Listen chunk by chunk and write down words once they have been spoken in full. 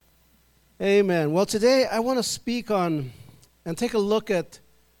Amen. Well, today I want to speak on and take a look at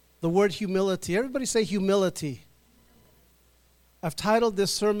the word humility. Everybody say humility. I've titled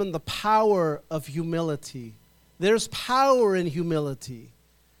this sermon, The Power of Humility. There's power in humility.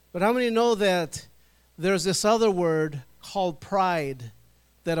 But how many know that there's this other word called pride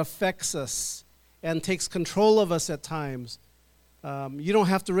that affects us and takes control of us at times? You don't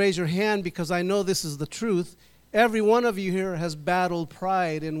have to raise your hand because I know this is the truth. Every one of you here has battled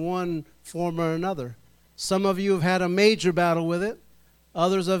pride in one form or another. Some of you have had a major battle with it.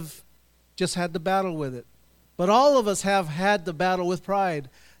 Others have just had to battle with it. But all of us have had to battle with pride.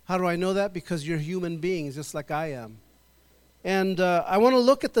 How do I know that? Because you're human beings, just like I am. And I want to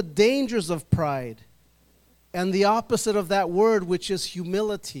look at the dangers of pride and the opposite of that word, which is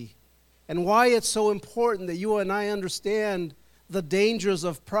humility, and why it's so important that you and I understand the dangers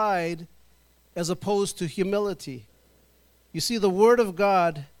of pride as opposed to humility. You see, the Word of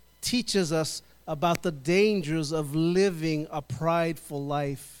God teaches us about the dangers of living a prideful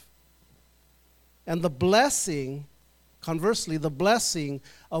life. And the blessing, conversely, the blessing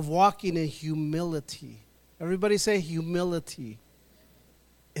of walking in humility. Everybody say humility.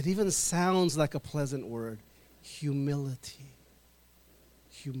 It even sounds like a pleasant word. Humility.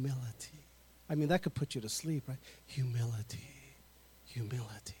 Humility. I mean, that could put you to sleep, right? Humility.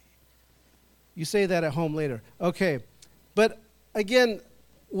 Humility. You say that at home later. Okay. But again,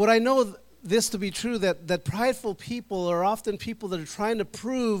 what I know this to be true, that prideful people are often people that are trying to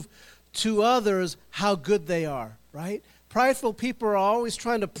prove to others how good they are, right? Prideful people are always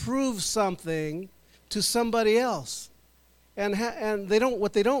trying to prove something to somebody else. And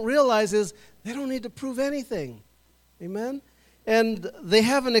what they don't realize is they don't need to prove anything. Amen? And they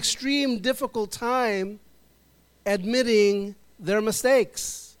have an extreme difficult time admitting their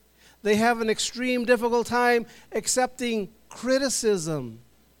mistakes. They have an extreme difficult time accepting criticism.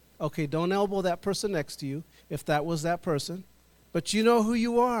 Okay, don't elbow that person next to you if that was that person. But you know who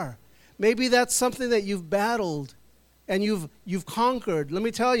you are. Maybe that's something that you've battled and you've conquered. Let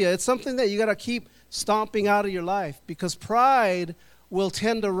me tell you, it's something that you got to keep stomping out of your life, because pride will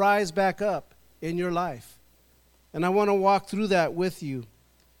tend to rise back up in your life. And I want to walk through that with you.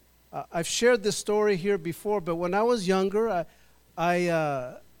 I've shared this story here before, but when I was younger,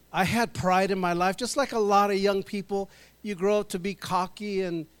 I had pride in my life, just like a lot of young people. You grow up to be cocky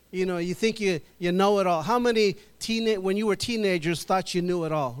and, you think you know it all. How many when you were teenagers thought you knew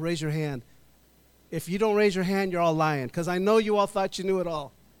it all? Raise your hand. If you don't raise your hand, you're all lying, because I know you all thought you knew it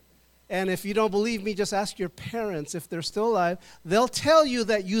all. And if you don't believe me, just ask your parents if they're still alive. They'll tell you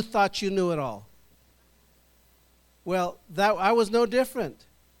that you thought you knew it all. Well, I was no different.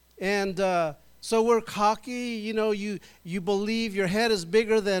 And so we're cocky, you believe your head is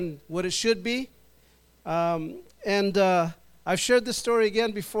bigger than what it should be. I've shared this story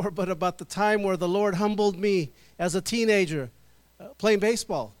again before, but about the time where the Lord humbled me as a teenager playing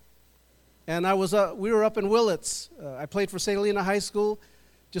baseball. And we were up in Willits. I played for St. Helena High School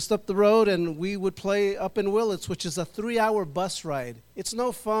just up the road, and we would play up in Willits, which is a 3-hour bus ride. It's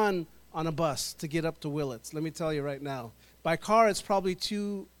no fun on a bus to get up to Willits, let me tell you right now. By car, it's probably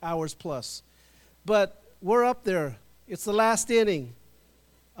 2 hours plus. But we're up there. It's the last inning.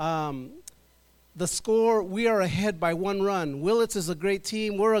 The score, we are ahead by 1 run. Willits is a great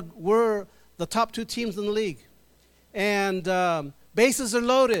team. We're the top 2 teams in the league. And bases are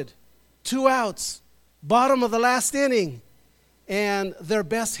loaded. 2 outs. Bottom of the last inning. And their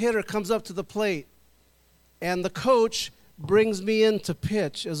best hitter comes up to the plate. And the coach brings me in to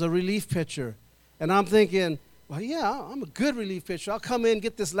pitch as a relief pitcher. And I'm thinking, well, yeah, I'm a good relief pitcher. I'll come in,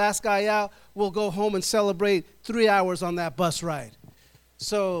 get this last guy out. We'll go home and celebrate 3 hours on that bus ride.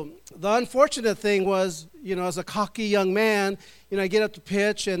 So the unfortunate thing was, as a cocky young man, I get up to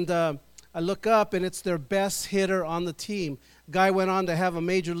pitch, and I look up, and it's their best hitter on the team. Guy went on to have a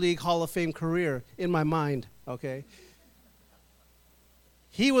Major League Hall of Fame career in my mind, okay?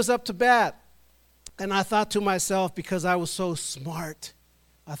 He was up to bat, and I thought to myself, because I was so smart,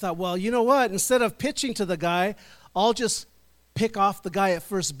 I thought, well, you know what? Instead of pitching to the guy, I'll just pick off the guy at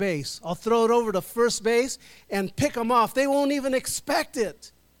first base. I'll throw it over to first base and pick him off. They won't even expect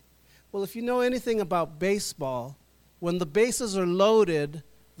it. Well, if you know anything about baseball, when the bases are loaded,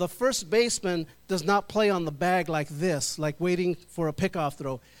 the first baseman does not play on the bag like this, like waiting for a pickoff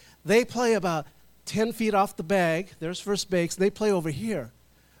throw. They play about 10 feet off the bag. There's first base. They play over here.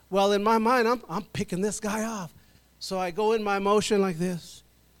 Well, in my mind, I'm picking this guy off. So I go in my motion like this,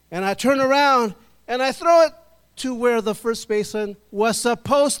 and I turn around, and I throw it to where the first baseman was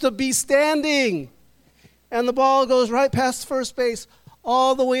supposed to be standing. And the ball goes right past first base,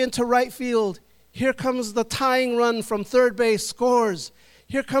 all the way into right field. Here comes the tying run from third base, scores.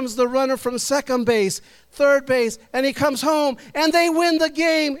 Here comes the runner from second base, third base, and he comes home, and they win the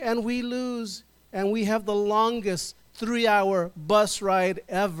game, and we lose. And we have the longest 3-hour bus ride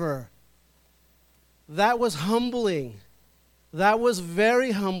ever. That was humbling. That was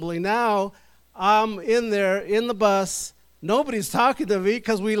very humbling. Now, I'm in there in the bus. Nobody's talking to me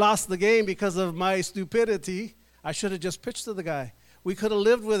because we lost the game because of my stupidity. I should have just pitched to the guy. We could have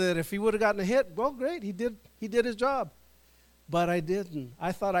lived with it. If he would have gotten a hit, well, great. He did his job. But I didn't.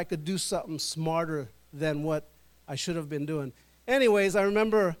 I thought I could do something smarter than what I should have been doing. Anyways, I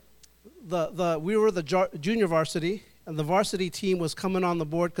remember we were the junior varsity, and the varsity team was coming on the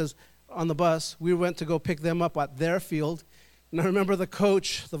board because on the bus. We went to go pick them up at their field. And I remember the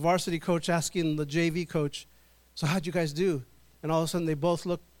coach, the varsity coach, asking the JV coach, so how'd you guys do? And all of a sudden, they both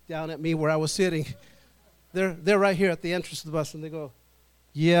looked down at me where I was sitting. They're right here at the entrance to the bus, and they go,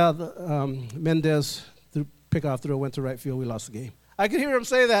 yeah, Mendez pickoff throw went to right field. We lost the game. I could hear him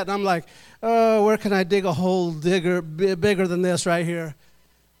say that, and I'm like, oh, where can I dig a hole bigger than this right here?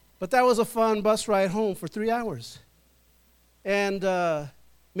 But that was a fun bus ride home for 3 hours. And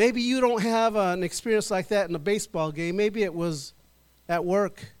maybe you don't have an experience like that in a baseball game. Maybe it was at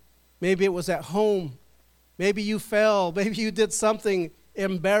work. Maybe it was at home. Maybe you fell. Maybe you did something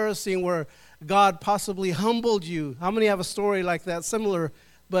embarrassing where God possibly humbled you. How many have a story like that, similar,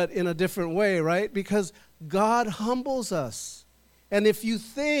 but in a different way, right? Because God humbles us. And if you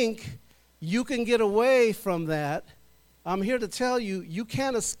think you can get away from that, I'm here to tell you, you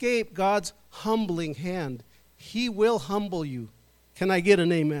can't escape God's humbling hand. He will humble you. Can I get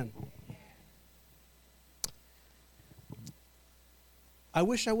an amen? I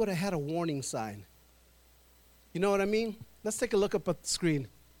wish I would have had a warning sign. You know what I mean? Let's take a look up at the screen.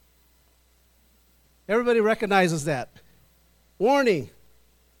 Everybody recognizes that. Warning.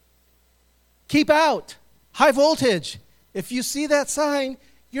 Keep out. High voltage. If you see that sign,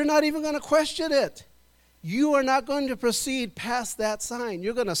 you're not even going to question it. You are not going to proceed past that sign.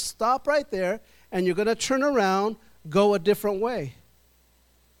 You're going to stop right there, and you're going to turn around, go a different way.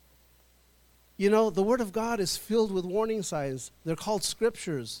 You know, the Word of God is filled with warning signs. They're called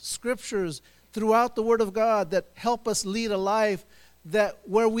scriptures. Scriptures throughout the Word of God that help us lead a life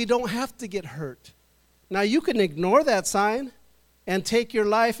where we don't have to get hurt. Now, you can ignore that sign and take your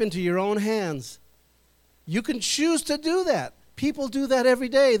life into your own hands. You can choose to do that. People do that every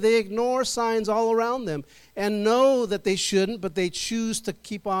day. They ignore signs all around them and know that they shouldn't, but they choose to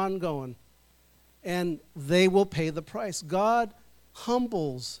keep on going. And they will pay the price. God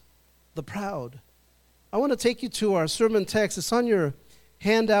humbles the proud. I want to take you to our sermon text. It's on your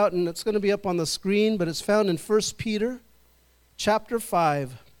handout, and it's going to be up on the screen, but it's found in 1 Peter chapter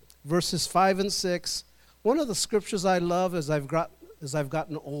 5, verses 5 and 6. One of the scriptures I love as I've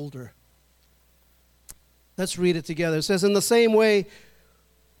gotten older. Let's read it together. It says, in the same way,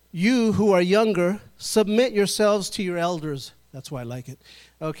 you who are younger, submit yourselves to your elders. That's why I like it.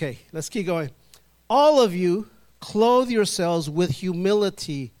 Okay, let's keep going. All of you, clothe yourselves with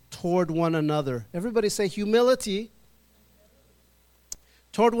humility toward one another. Everybody say humility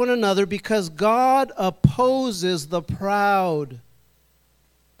toward one another, because God opposes the proud,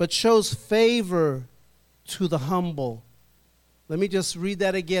 but shows favor to the humble. Let me just read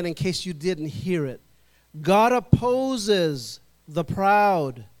that again in case you didn't hear it. God opposes the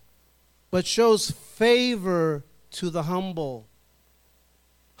proud, but shows favor to the humble.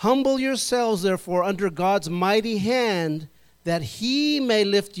 Humble yourselves, therefore, under God's mighty hand, that He may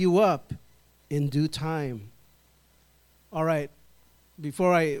lift you up in due time. All right,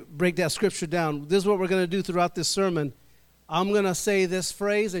 before I break that scripture down, this is what we're going to do throughout this sermon. I'm going to say this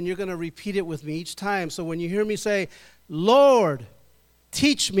phrase, and you're going to repeat it with me each time. So when you hear me say, Lord,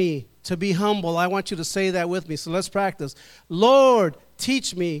 teach me to be humble, I want you to say that with me. So let's practice. Lord,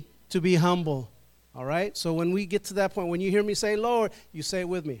 teach me to be humble. All right? So when we get to that point, when you hear me say, Lord, you say it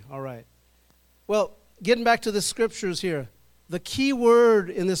with me. All right. Well, getting back to the scriptures here, the key word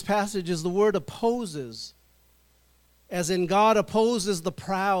in this passage is the word opposes. As in, God opposes the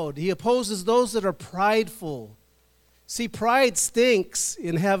proud. He opposes those that are prideful. See, pride stinks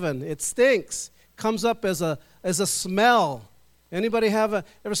in heaven. It stinks. Comes up as a smell. Anybody ever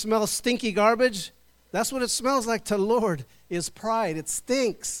smell stinky garbage? That's what it smells like to the Lord, is pride. It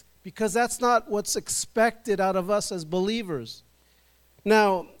stinks because that's not what's expected out of us as believers.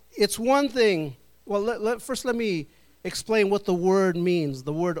 Now, it's one thing. Well, first let me explain what the word means.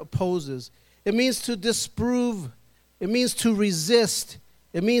 The word opposes. It means to disprove. It means to resist.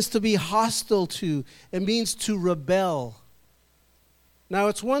 It means to be hostile to. It means to rebel. Now,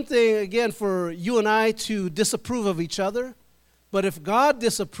 it's one thing, again, for you and I to disapprove of each other. But if God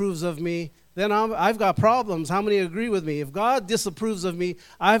disapproves of me, then I've got problems. How many agree with me? If God disapproves of me,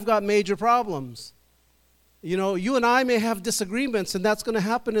 I've got major problems. You know, you and I may have disagreements, and that's going to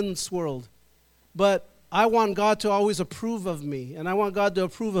happen in this world. But I want God to always approve of me, and I want God to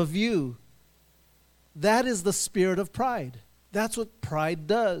approve of you. That is the spirit of pride. That's what pride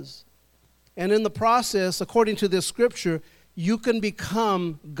does. And in the process, according to this scripture, you can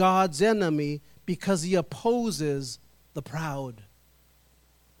become God's enemy because he opposes the proud.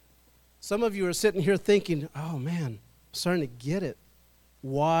 Some of you are sitting here thinking, oh man, I'm starting to get it.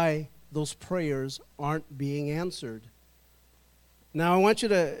 Why those prayers aren't being answered. Now I want you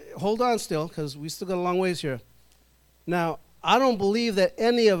to hold on still, because we still got a long ways here. Now, I don't believe that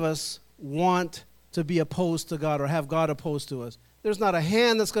any of us want to be opposed to God or have God opposed to us. There's not a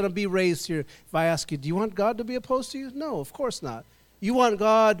hand that's going to be raised here if I ask you, do you want God to be opposed to you? No, of course not. You want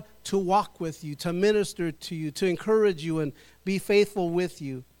God to walk with you, to minister to you, to encourage you and be faithful with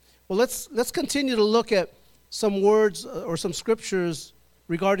you. Well, let's continue to look at some words or some scriptures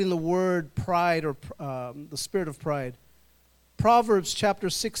regarding the word pride or the spirit of pride. Proverbs chapter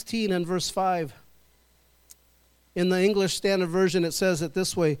 16 and verse 5. In the English Standard Version, it says it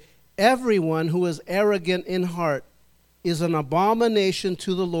this way: everyone who is arrogant in heart is an abomination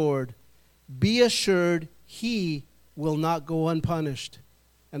to the Lord. Be assured he will not go unpunished.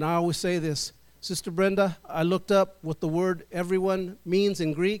 And I always say this, Sister Brenda, I looked up what the word everyone means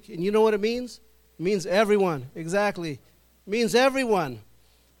in Greek, and you know what it means? It means everyone, exactly. It means everyone.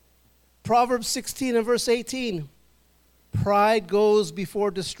 Proverbs 16 and verse 18. Pride goes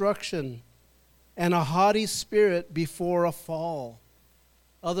before destruction, and a haughty spirit before a fall.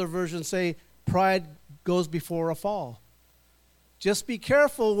 Other versions say pride goes before a fall. Just be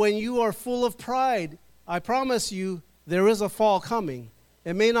careful when you are full of pride. I promise you, there is a fall coming.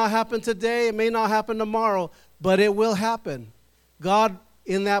 It may not happen today, it may not happen tomorrow, but it will happen. God,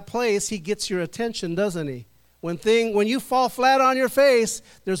 in that place, he gets your attention, doesn't he? When you fall flat on your face,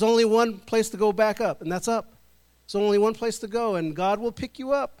 there's only one place to go back up, and that's up. There's only one place to go, and God will pick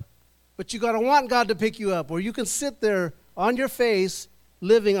you up. But you got to want God to pick you up, or you can sit there on your face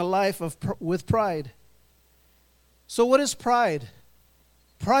living a life with pride. So what is pride?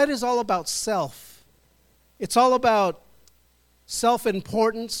 Pride is all about self. It's all about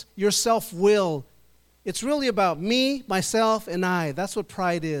self-importance, your self-will. It's really about me, myself, and I. That's what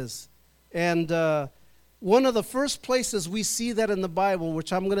pride is. And one of the first places we see that in the Bible,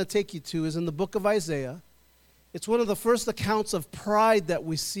 which I'm going to take you to, is in the book of Isaiah. It's one of the first accounts of pride that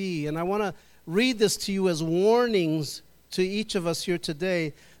we see. And I want to read this to you as warnings to each of us here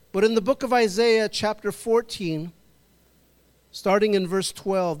today. But in the book of Isaiah, chapter 14, starting in verse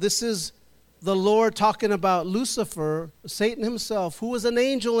 12, this is the Lord talking about Lucifer, Satan himself, who was an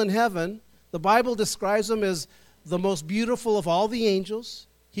angel in heaven. The Bible describes him as the most beautiful of all the angels.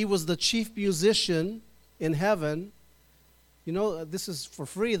 He was the chief musician in heaven. You know, this is for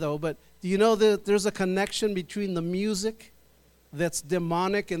free though, but do you know that there's a connection between the music that's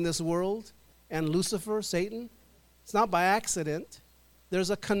demonic in this world and Lucifer, Satan? It's not by accident.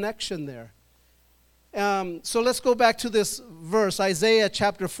 There's a connection there. So let's go back to this verse, Isaiah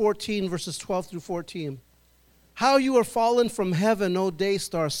chapter 14, verses 12 through 14. How you are fallen from heaven, O day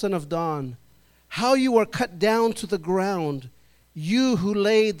star, son of dawn. How you are cut down to the ground, you who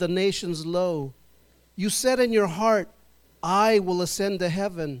laid the nations low. You said in your heart, I will ascend to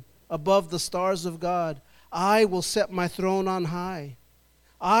heaven above the stars of God. I will set my throne on high.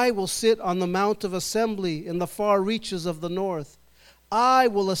 I will sit on the mount of assembly in the far reaches of the north. I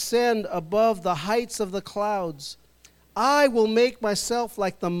will ascend above the heights of the clouds. I will make myself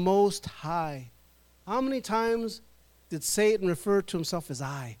like the Most High. How many times did Satan refer to himself as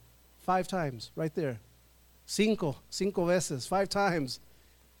I? 5 times, right there. Cinco veces, 5 times,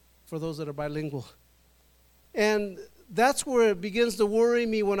 for those that are bilingual. And that's where it begins to worry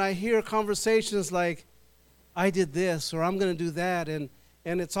me when I hear conversations like, I did this, or I'm going to do that, and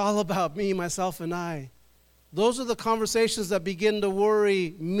it's all about me, myself, and I. Those are the conversations that begin to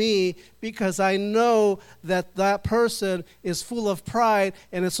worry me because I know that that person is full of pride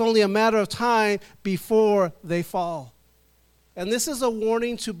and it's only a matter of time before they fall. And this is a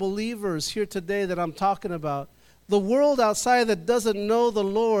warning to believers here today that I'm talking about. The world outside that doesn't know the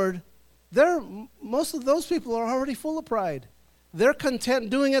Lord, most of those people are already full of pride. They're content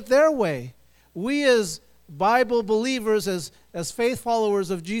doing it their way. We as Bible believers, as faith followers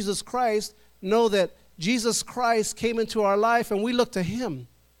of Jesus Christ, know that Jesus Christ came into our life and we look to him.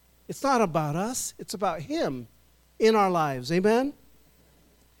 It's not about us. It's about him in our lives. Amen?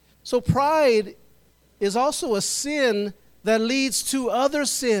 So pride is also a sin that leads to other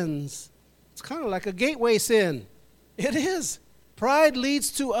sins. It's kind of like a gateway sin. It is. Pride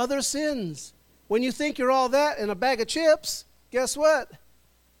leads to other sins. When you think you're all that in a bag of chips, guess what?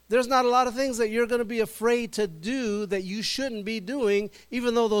 There's not a lot of things that you're going to be afraid to do that you shouldn't be doing,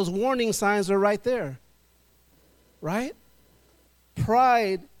 even though those warning signs are right there. Right?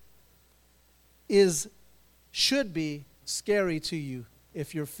 Pride should be scary to you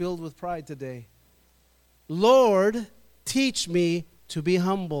if you're filled with pride today. Lord, teach me to be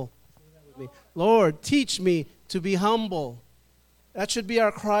humble. Lord, teach me to be humble. That should be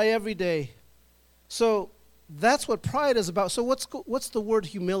our cry every day. So that's what pride is about. So what's the word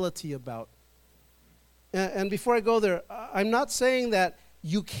humility about? And before I go there, I'm not saying that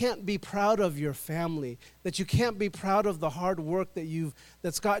you can't be proud of your family, that you can't be proud of the hard work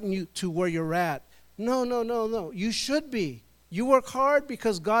that's gotten you to where you're at. No. You should be. You work hard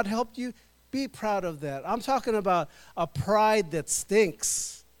because God helped you. Be proud of that. I'm talking about a pride that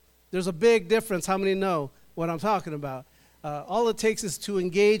stinks. There's a big difference. How many know what I'm talking about? All it takes is to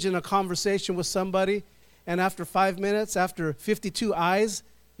engage in a conversation with somebody, and after 5 minutes, after 52 eyes,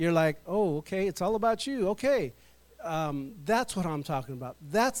 you're like, oh, okay, it's all about you. Okay. That's what I'm talking about.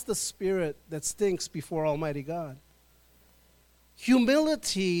 That's the spirit that stinks before Almighty God.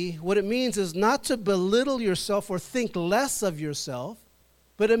 Humility, what it means is not to belittle yourself or think less of yourself,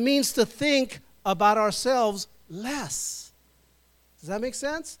 but it means to think about ourselves less. Does that make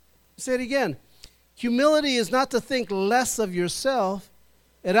sense? Say it again. Humility is not to think less of yourself.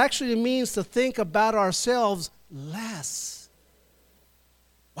 It actually means to think about ourselves less.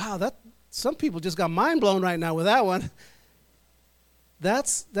 Wow, some people just got mind blown right now with that one.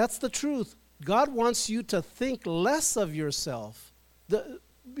 That's the truth. God wants you to think less of yourself.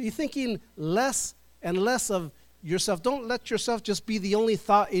 Be thinking less and less of yourself. Don't let yourself just be the only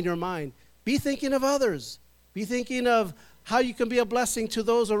thought in your mind. Be thinking of others. Be thinking of how you can be a blessing to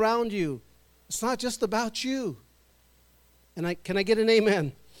those around you. It's not just about you. And can I get an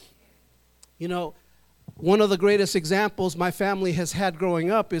amen? You know, one of the greatest examples my family has had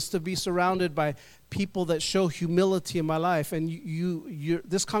growing up is to be surrounded by people that show humility in my life. And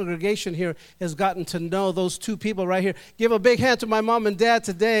this congregation here has gotten to know those two people right here. Give a big hand to my mom and dad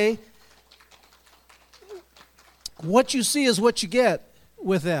today. What you see is what you get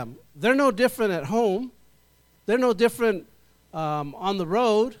with them. They're no different at home. They're no different on the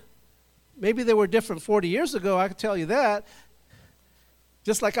road. Maybe they were different 40 years ago, I can tell you that.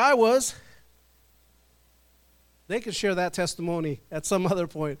 Just like I was. They could share that testimony at some other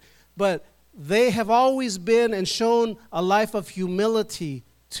point. But they have always been and shown a life of humility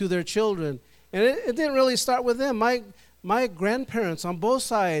to their children. And it didn't really start with them. My grandparents on both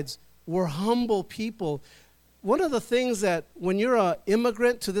sides were humble people. One of the things that when you're an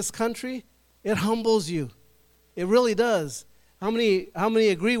immigrant to this country, it humbles you. It really does. How many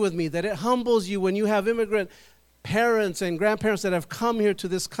agree with me that it humbles you when you have immigrant parents and grandparents that have come here to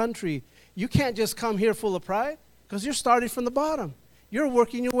this country? You can't just come here full of pride because you're starting from the bottom. You're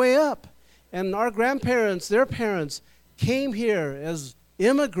working your way up. And our grandparents, their parents, came here as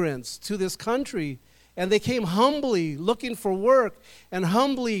immigrants to this country, and they came humbly looking for work and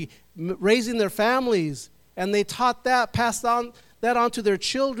humbly raising their families. And they taught that, passed on that on to their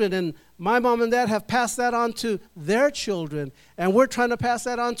children. And my mom and dad have passed that on to their children. And we're trying to pass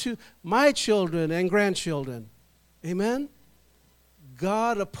that on to my children and grandchildren. Amen?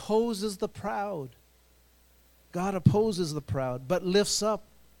 God opposes the proud. God opposes the proud, but lifts up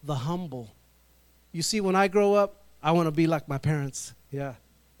the humble. You see, when I grow up, I want to be like my parents. Yeah.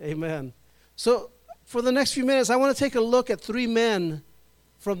 Amen. So for the next few minutes, I want to take a look at three men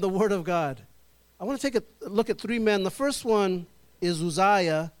from the Word of God. I want to take a look at three men. The first one is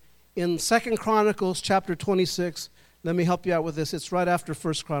Uzziah in 2 Chronicles chapter 26. Let me help you out with this. It's right after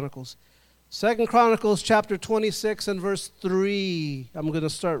 1 Chronicles. 2 Chronicles chapter 26 and verse 3. I'm going to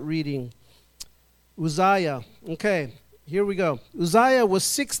start reading. Uzziah. Okay, here we go. Uzziah was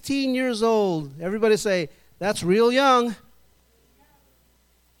 16 years old. Everybody say, that's real young.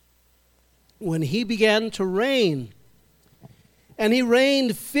 When he began to reign. And he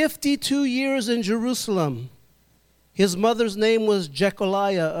reigned 52 years in Jerusalem. His mother's name was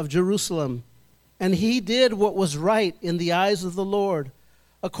Jecoliah of Jerusalem. And he did what was right in the eyes of the Lord,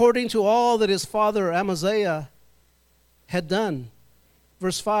 according to all that his father Amaziah had done.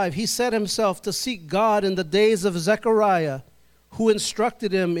 Verse 5, he set himself to seek God in the days of Zechariah, who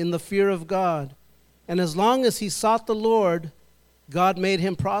instructed him in the fear of God. And as long as he sought the Lord, God made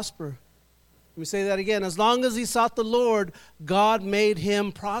him prosper. Let me say that again. As long as he sought the Lord, God made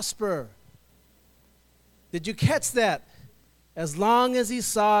him prosper. Did you catch that? As long as he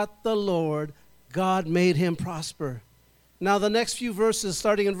sought the Lord, God made him prosper. Now the next few verses,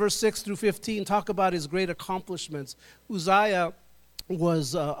 starting in verse 6 through 15, talk about his great accomplishments. Uzziah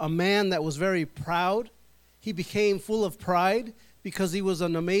was a man that was very proud. He became full of pride because he was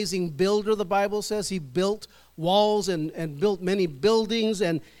an amazing builder, the Bible says. He built walls and built many buildings,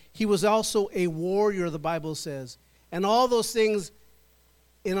 and he was also a warrior, the Bible says. And all those things,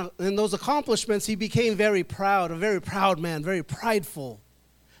 in those accomplishments, he became very proud, a very proud man, very prideful.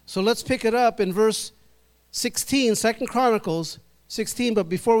 So let's pick it up in verse 16, 2 Chronicles 16. But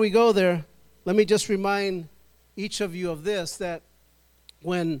before we go there, let me just remind each of you of this, that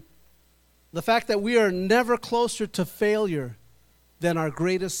when the fact that we are never closer to failure than our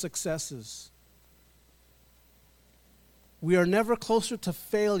greatest successes. We are never closer to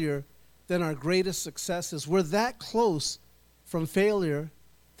failure than our greatest successes. We're that close from failure.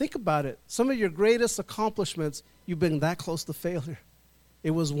 Think about it. Some of your greatest accomplishments, you've been that close to failure.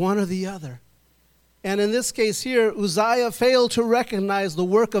 It was one or the other. And in this case here, Uzziah failed to recognize the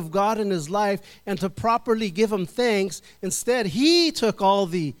work of God in his life and to properly give him thanks. Instead, he took all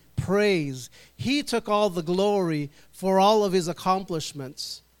the praise. He took all the glory for all of his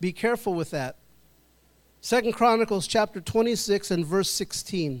accomplishments. Be careful with that. 2 Chronicles chapter 26 and verse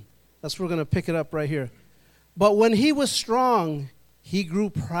 16. That's where we're going to pick it up right here. But when he was strong, he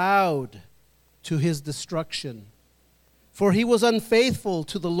grew proud to his destruction. For he was unfaithful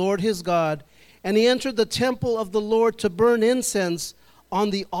to the Lord his God, and he entered the temple of the Lord to burn incense on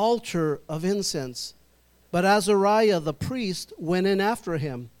the altar of incense. But Azariah the priest went in after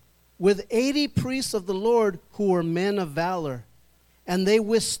him, with 80 priests of the Lord who were men of valor. And they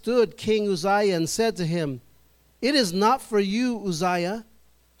withstood King Uzziah and said to him, It is not for you, Uzziah,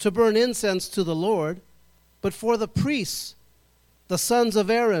 to burn incense to the Lord, but for the priests, the sons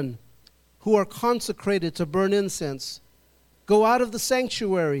of Aaron, who are consecrated to burn incense. Go out of the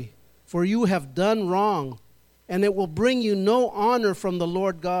sanctuary, for you have done wrong, and it will bring you no honor from the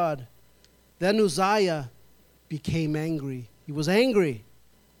Lord God. Then Uzziah became angry. He was angry.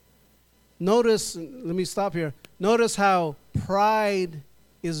 Notice, let me stop here. Notice how pride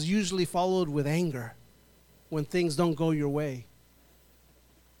is usually followed with anger when things don't go your way.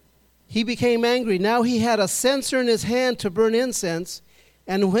 He became angry. Now he had a censer in his hand to burn incense,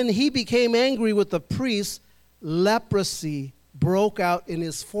 and when he became angry with the priests, leprosy broke out in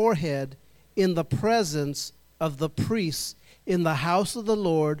his forehead in the presence of the priests in the house of the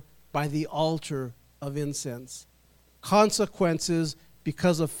Lord by the altar of incense. Consequences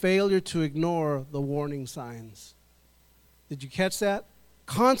because of failure to ignore the warning signs. Did you catch that?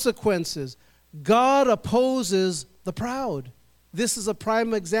 Consequences. God opposes the proud. This is a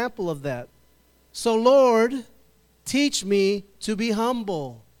prime example of that. So, Lord, teach me to be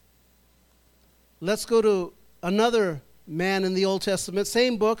humble. Let's go to another man in the Old Testament.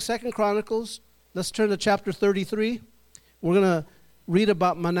 Same book, 2 Chronicles. Let's turn to chapter 33. We're going to read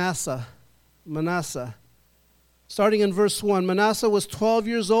about Manasseh. Starting in verse 1, Manasseh was 12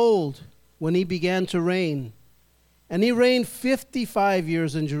 years old when he began to reign. And he reigned 55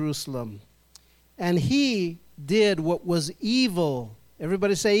 years in Jerusalem. And he did what was evil.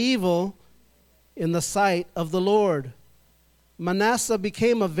 Everybody say evil. In the sight of the Lord. Manasseh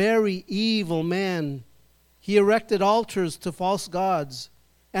became a very evil man. He erected altars to false gods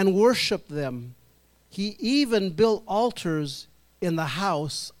and worshiped them. He even built altars in the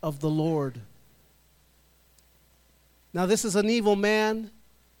house of the Lord. Now, this is an evil man,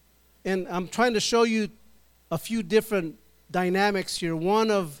 and I'm trying to show you a few different dynamics here. One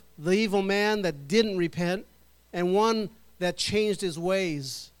of the evil man that didn't repent, and one that changed his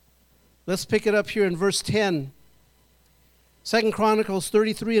ways. Let's pick it up here in verse 10. 2 Chronicles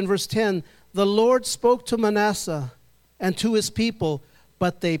 33 and verse 10. The Lord spoke to Manasseh and to his people,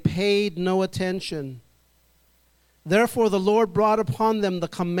 but they paid no attention. Therefore the Lord brought upon them the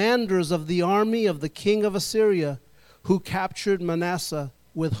commanders of the army of the king of Assyria, who captured Manasseh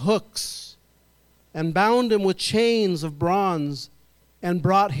with hooks and bound him with chains of bronze and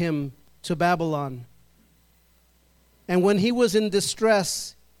brought him to Babylon. And when he was in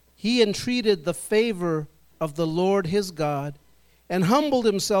distress, he entreated the favor of the Lord his God and humbled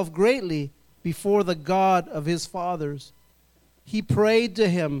himself greatly before the God of his fathers. He prayed to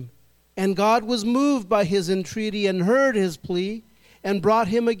him, and God was moved by his entreaty and heard his plea and brought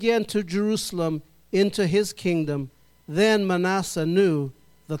him again to Jerusalem into his kingdom. Then Manasseh knew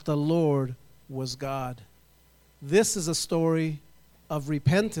that the Lord was God. This is a story of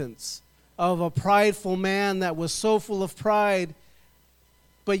repentance, of a prideful man that was so full of pride,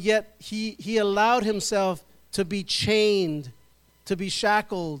 but yet he allowed himself to be chained, to be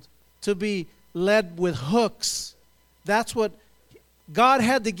shackled, to be led with hooks. That's what God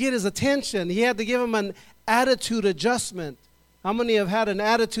had to get his attention. He had to give him an attitude adjustment. How many have had an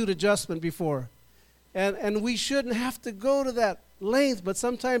attitude adjustment before? And we shouldn't have to go to that length, but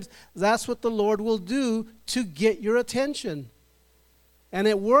sometimes that's what the Lord will do to get your attention. And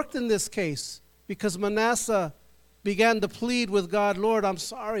it worked in this case because Manasseh began to plead with God, Lord, I'm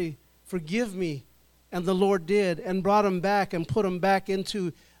sorry, forgive me. And the Lord did, and brought him back and put him back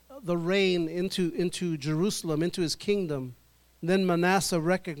into the reign, into Jerusalem, into his kingdom. Then Manasseh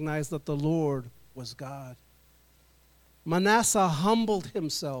recognized that the Lord was God. Manasseh humbled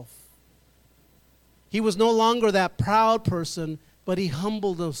himself. He was no longer that proud person, but he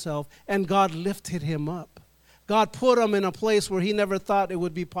humbled himself, and God lifted him up. God put him in a place where he never thought it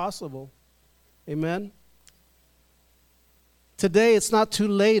would be possible. Amen? Today, it's not too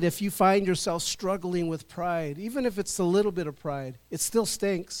late if you find yourself struggling with pride. Even if it's a little bit of pride, it still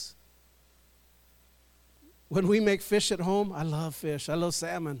stinks. When we make fish at home, I love fish. I love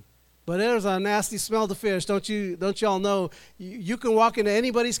salmon. But there's a nasty smell to fish, don't y'all know? You can walk into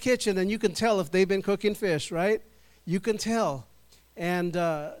anybody's kitchen and you can tell if they've been cooking fish, right? You can tell. And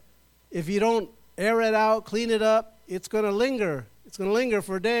if you don't air it out, clean it up, it's going to linger. It's going to linger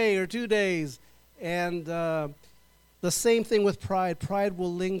for a day or 2 days. And the same thing with pride. Pride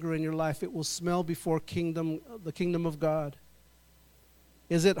will linger in your life. It will smell before the kingdom of God.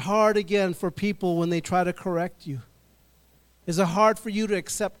 Is it hard again for people when they try to correct you? Is it hard for you to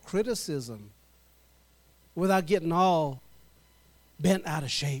accept criticism without getting all bent out of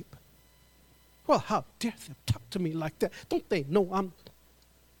shape? Well, how dare they talk to me like that? Don't they know I'm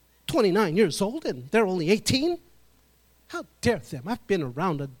 29 years old and they're only 18? How dare them? I've been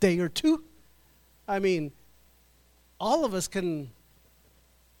around a day or two. I mean, all of us can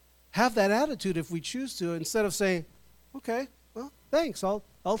have that attitude if we choose to, instead of saying, okay, well, thanks. I'll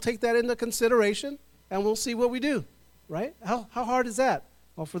take that into consideration and we'll see what we do. Right? How hard is that?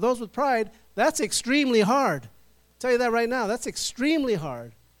 Well, for those with pride, that's extremely hard. I'll tell you that right now. That's extremely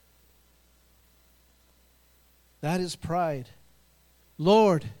hard. That is pride.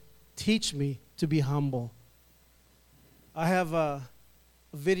 Lord, teach me to be humble. I have a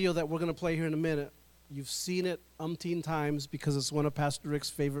video that we're going to play here in a minute. You've seen it umpteen times because it's one of Pastor Rick's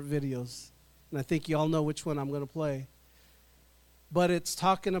favorite videos. And I think you all know which one I'm going to play. But it's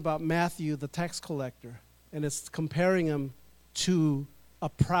talking about Matthew, the tax collector. And it's comparing him to a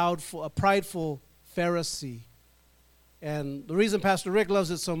prideful Pharisee. And the reason Pastor Rick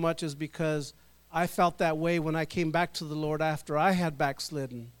loves it so much is because I felt that way when I came back to the Lord after I had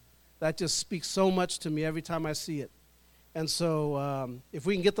backslidden. That just speaks so much to me every time I see it. And so if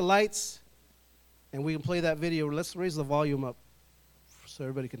we can get the lights and we can play that video, let's raise the volume up so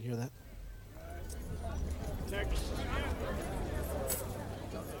everybody can hear that. Next.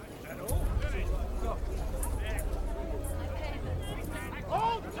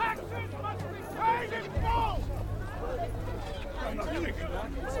 All taxes must be paid in full!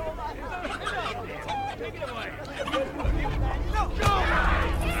 Take it away.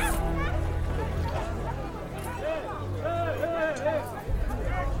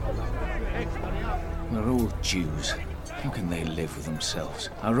 We're all Jews. How can they live with themselves?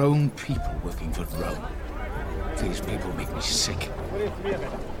 Our own people working for Rome. These people make me sick.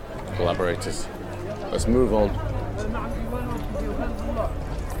 Collaborators. Let's move on.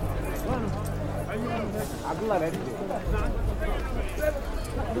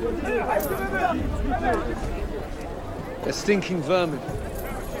 They're stinking vermin.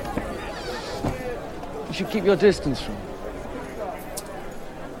 You should keep your distance from them.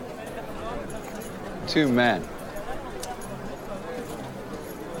 2 men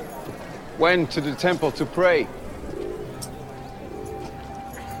went to the temple to pray.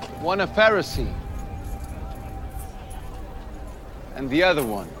 One a Pharisee, and the other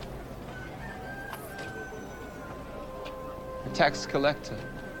one a tax collector.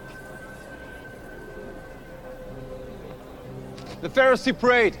 The Pharisee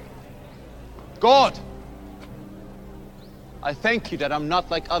prayed, God, I thank you that I'm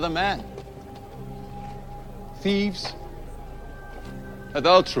not like other men. Thieves,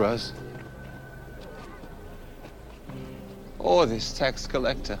 adulterers, or this tax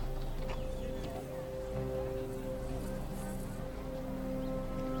collector.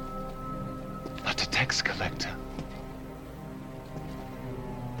 But the tax collector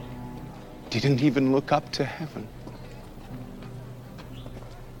didn't even look up to heaven.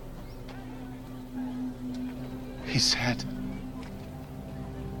 He said,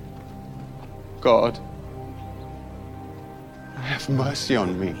 God, have mercy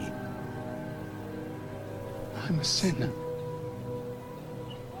on me. I'm a sinner.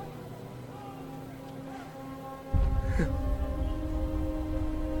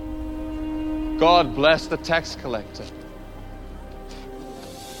 God bless the tax collector,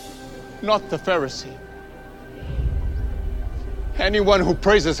 not the Pharisee. Anyone who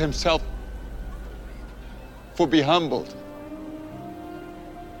praises himself will be humbled.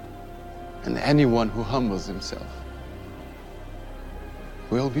 And anyone who humbles himself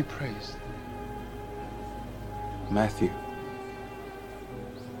will be praised. Matthew,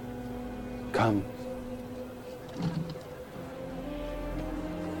 come.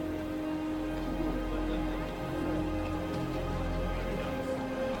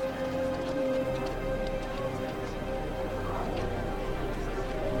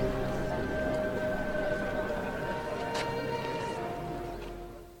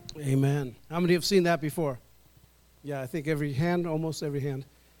 Amen. How many have seen that before? Yeah, I think every hand, almost every hand.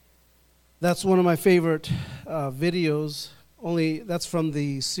 That's one of my favorite videos. Only that's from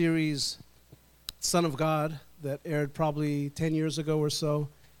the series Son of God that aired probably 10 years ago or so.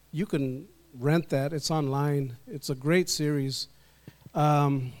 You can rent that. It's online. It's a great series.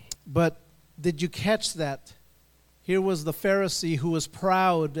 But did you catch that? Here was the Pharisee who was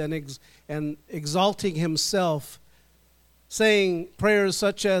proud and exalting himself, saying prayers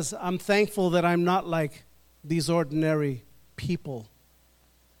such as, I'm thankful that I'm not like these ordinary people.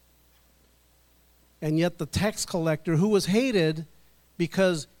 And yet the tax collector, who was hated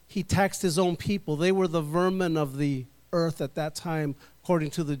because he taxed his own people, they were the vermin of the earth at that time,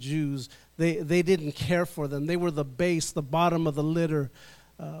 according to the Jews. They didn't care for them. They were the base, the bottom of the litter.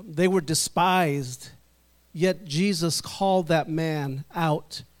 They were despised. Yet Jesus called that man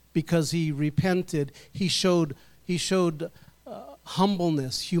out because he repented. He showed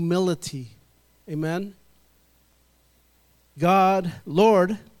humbleness, humility. Amen? God,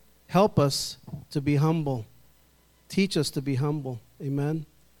 Lord, help us to be humble. Teach us to be humble. Amen?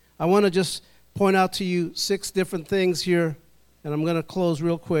 I want to just point out to you 6 different things here, and I'm going to close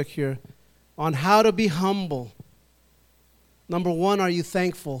real quick here, on how to be humble. Number 1, are you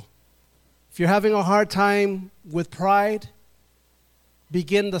thankful? If you're having a hard time with pride,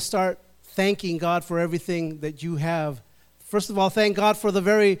 begin to start thanking God for everything that you have. First of all, thank God for the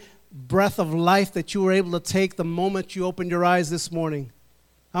very breath of life that you were able to take the moment you opened your eyes this morning.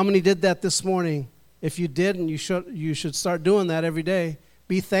 How many did that this morning? If you didn't, you should start doing that every day.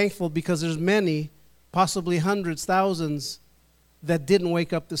 Be thankful, because there's many, possibly hundreds, thousands, that didn't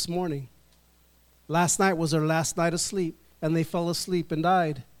wake up this morning. Last night was their last night of sleep, and they fell asleep and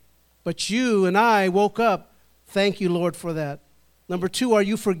died. But you and I woke up. Thank you, Lord, for that. Number 2, are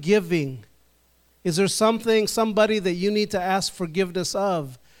you forgiving? Is there somebody that you need to ask forgiveness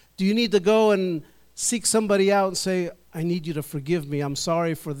of? Do you need to go and seek somebody out and say, I need you to forgive me. I'm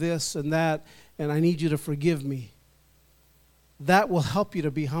sorry for this and that, and I need you to forgive me. That will help you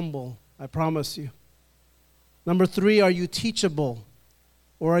to be humble, I promise you. Number 3, are you teachable?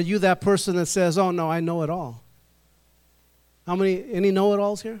 Or are you that person that says, oh, no, I know it all? Any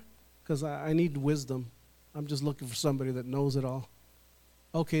know-it-alls here? Because I need wisdom. I'm just looking for somebody that knows it all.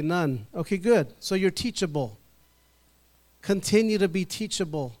 Okay, none. Okay, good. So you're teachable. Continue to be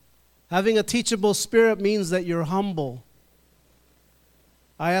teachable. Having a teachable spirit means that you're humble.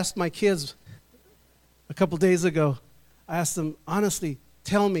 I asked my kids a couple days ago, I asked them, honestly,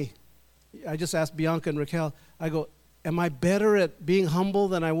 tell me. I just asked Bianca and Raquel, I go, am I better at being humble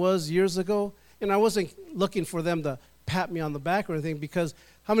than I was years ago? And I wasn't looking for them to pat me on the back or anything, because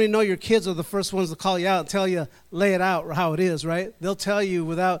how many know your kids are the first ones to call you out and tell you, lay it out how it is, right? They'll tell you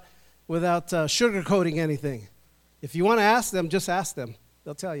without sugarcoating anything. If you want to ask them, just ask them.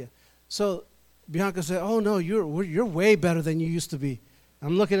 They'll tell you. So Bianca said, oh, no, you're way better than you used to be.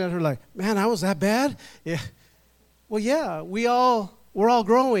 I'm looking at her like, man, I was that bad? Yeah. Well, yeah, we're all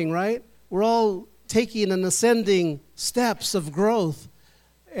growing, right? We're all taking and ascending steps of growth.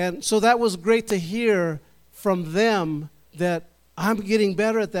 And so that was great to hear from them that I'm getting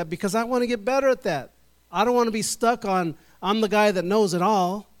better at that, because I want to get better at that. I don't want to be stuck on, I'm the guy that knows it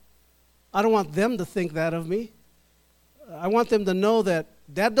all. I don't want them to think that of me. I want them to know that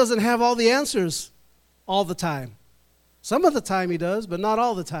Dad doesn't have all the answers all the time. Some of the time he does, but not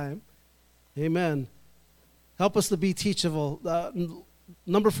all the time. Amen. Help us to be teachable.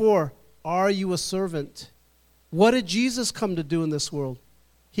 Number 4, are you a servant? What did Jesus come to do in this world?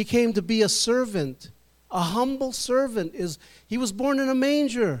 He came to be a servant. A humble servant. He was born in a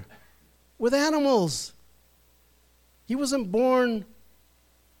manger with animals. He wasn't born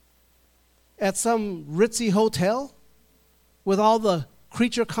at some ritzy hotel with all the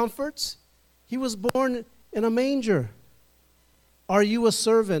creature comforts. He was born in a manger. Are you a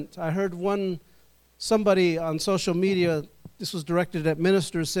servant? I heard somebody on social media, this was directed at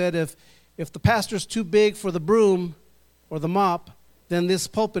ministers, said if the pastor's too big for the broom or the mop, then this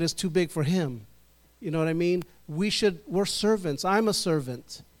pulpit is too big for him. You know what I mean? We're servants. I'm a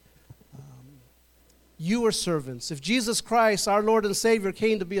servant. You are servants. If Jesus Christ, our Lord and Savior,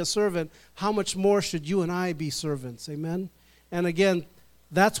 came to be a servant, how much more should you and I be servants? Amen? And again,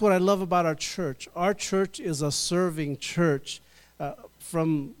 that's what I love about our church. Our church is a serving church.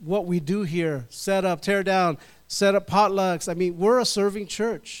 From what we do here, set up, tear down, set up potlucks. I mean, we're a serving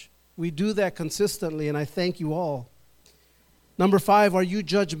church. We do that consistently, and I thank you all. Number 5, are you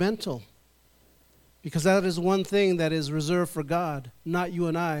judgmental? Because that is one thing that is reserved for God, not you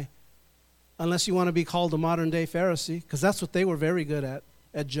and I, unless you want to be called a modern-day Pharisee, because that's what they were very good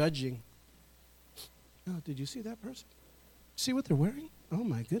at judging. Oh, did you see that person? See what they're wearing? Oh,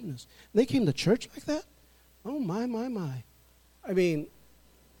 my goodness. They came to church like that? Oh, my. I mean,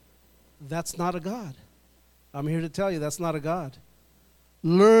 that's not a God. I'm here to tell you that's not a God.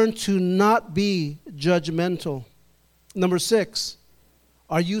 Learn to not be judgmental. Number 6,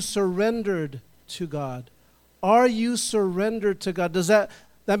 are you surrendered to God? Are you surrendered to God? Does that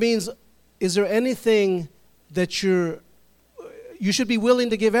means, is there anything that you should be willing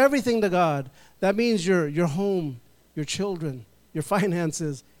to give everything to God? That means your home, your children, your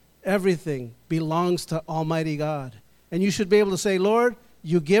finances, everything belongs to Almighty God. And you should be able to say, Lord,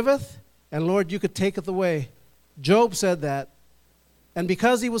 you giveth, and Lord, you could taketh away. Job said that. And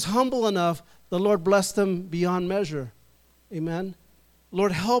because he was humble enough, the Lord blessed him beyond measure. Amen.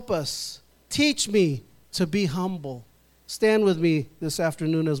 Lord, help us. Teach me to be humble. Stand with me this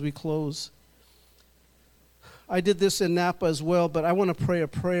afternoon as we close. I did this in Napa as well, but I want to pray a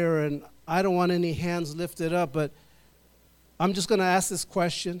prayer, and I don't want any hands lifted up, but I'm just going to ask this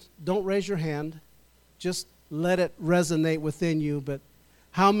question. Don't raise your hand. Just let it resonate within you. But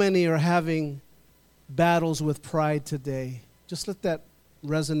how many are having battles with pride today? Just let that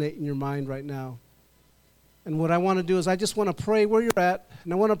resonate in your mind right now. And what I want to do is I just want to pray where you're at,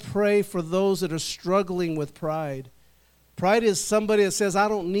 and I want to pray for those that are struggling with pride. Pride is somebody that says, I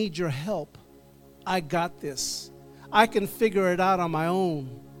don't need your help. I got this. I can figure it out on my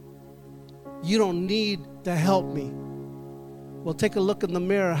own. You don't need to help me. Well, take a look in the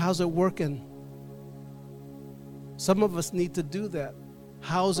mirror. How's it working? Some of us need to do that.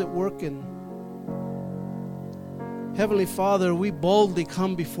 How's it working? Heavenly Father, we boldly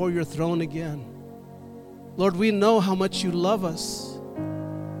come before your throne again. Lord, we know how much you love us.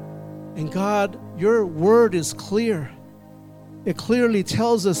 And God, your word is clear. It clearly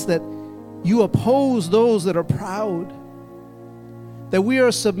tells us that you oppose those that are proud, that we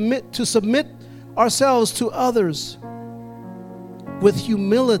are to submit ourselves to others with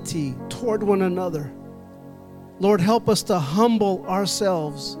humility toward one another. Lord, help us to humble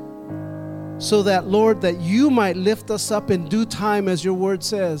ourselves so that, Lord, that you might lift us up in due time, as your word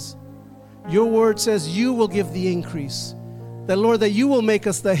says. Your word says you will give the increase. That, Lord, that you will make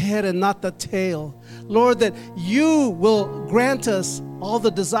us the head and not the tail. Lord, that you will grant us all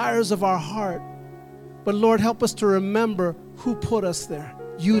the desires of our heart. But, Lord, help us to remember who put us there.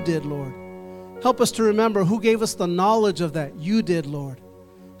 You did, Lord. Help us to remember who gave us the knowledge of that. You did, Lord.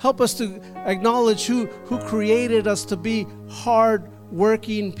 Help us to acknowledge who created us to be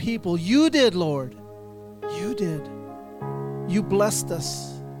hard-working people. You did, Lord. You did. You blessed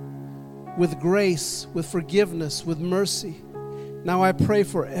us with grace, with forgiveness, with mercy. Now I pray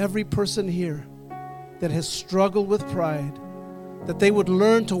for every person here that has struggled with pride, that they would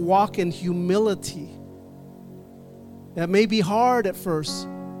learn to walk in humility. That may be hard at first,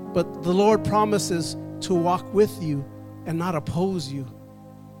 but the Lord promises to walk with you and not oppose you.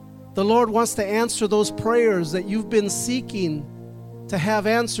 The Lord wants to answer those prayers that you've been seeking to have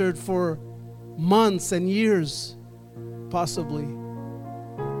answered for months and years, possibly.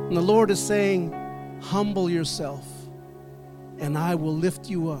 And the Lord is saying, humble yourself, and I will lift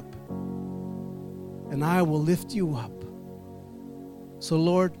you up. And I will lift you up. So,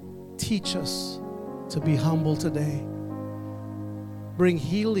 Lord, teach us to be humble today. Bring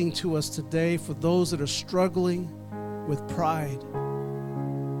healing to us today for those that are struggling with pride.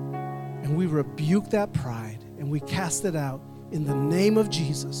 And we rebuke that pride and we cast it out in the name of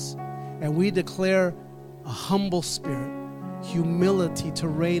Jesus. And we declare a humble spirit, humility to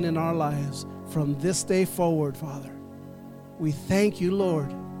reign in our lives from this day forward, Father. We thank you,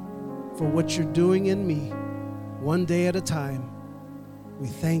 Lord, for what you're doing in me, one day at a time. We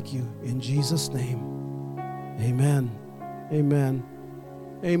thank you in Jesus' name. Amen. Amen.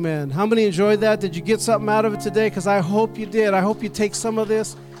 Amen. How many enjoyed that? Did you get something out of it today? Because I hope you did. I hope you take some of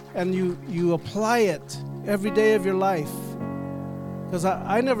this and you apply it every day of your life. Because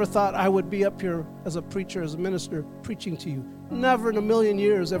I never thought I would be up here as a preacher, as a minister, preaching to you. Never in a million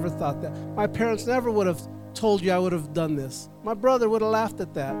years ever thought that. My parents never would have told you I would have done this. My brother would have laughed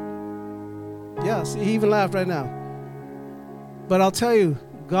at that. Yes, he even laughed right now. But I'll tell you,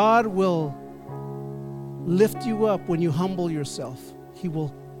 God will lift you up when you humble yourself. He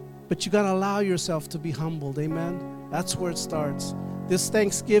will, but you got to allow yourself to be humbled. Amen. That's where it starts. This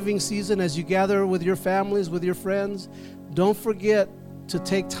Thanksgiving season, as you gather with your families, with your friends, don't forget to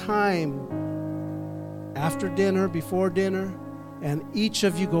take time after dinner, before dinner, and each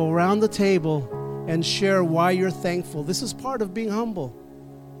of you go around the table and share why you're thankful. This is part of being humble.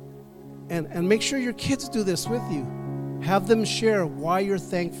 And make sure your kids do this with you. Have them share why you're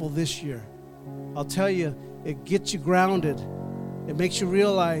thankful this year. I'll tell you, it gets you grounded. It makes you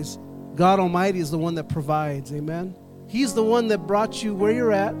realize God Almighty is the one that provides. Amen. He's the one that brought you where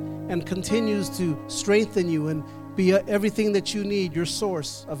you're at and continues to strengthen you and be everything that you need, your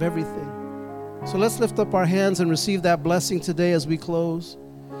source of everything. So let's lift up our hands and receive that blessing today as we close.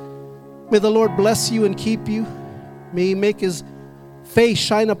 May the Lord bless you and keep you. May He make His face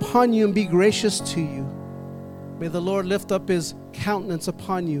shine upon you and be gracious to you. May the Lord lift up His countenance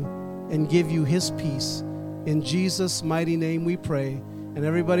upon you and give you His peace. In Jesus' mighty name we pray. And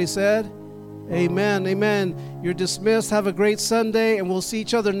everybody said, amen, amen. You're dismissed. Have a great Sunday, and we'll see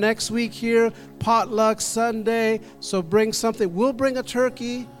each other next week here, Potluck Sunday. So bring something. We'll bring a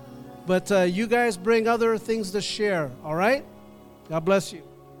turkey, but you guys bring other things to share, all right? God bless you.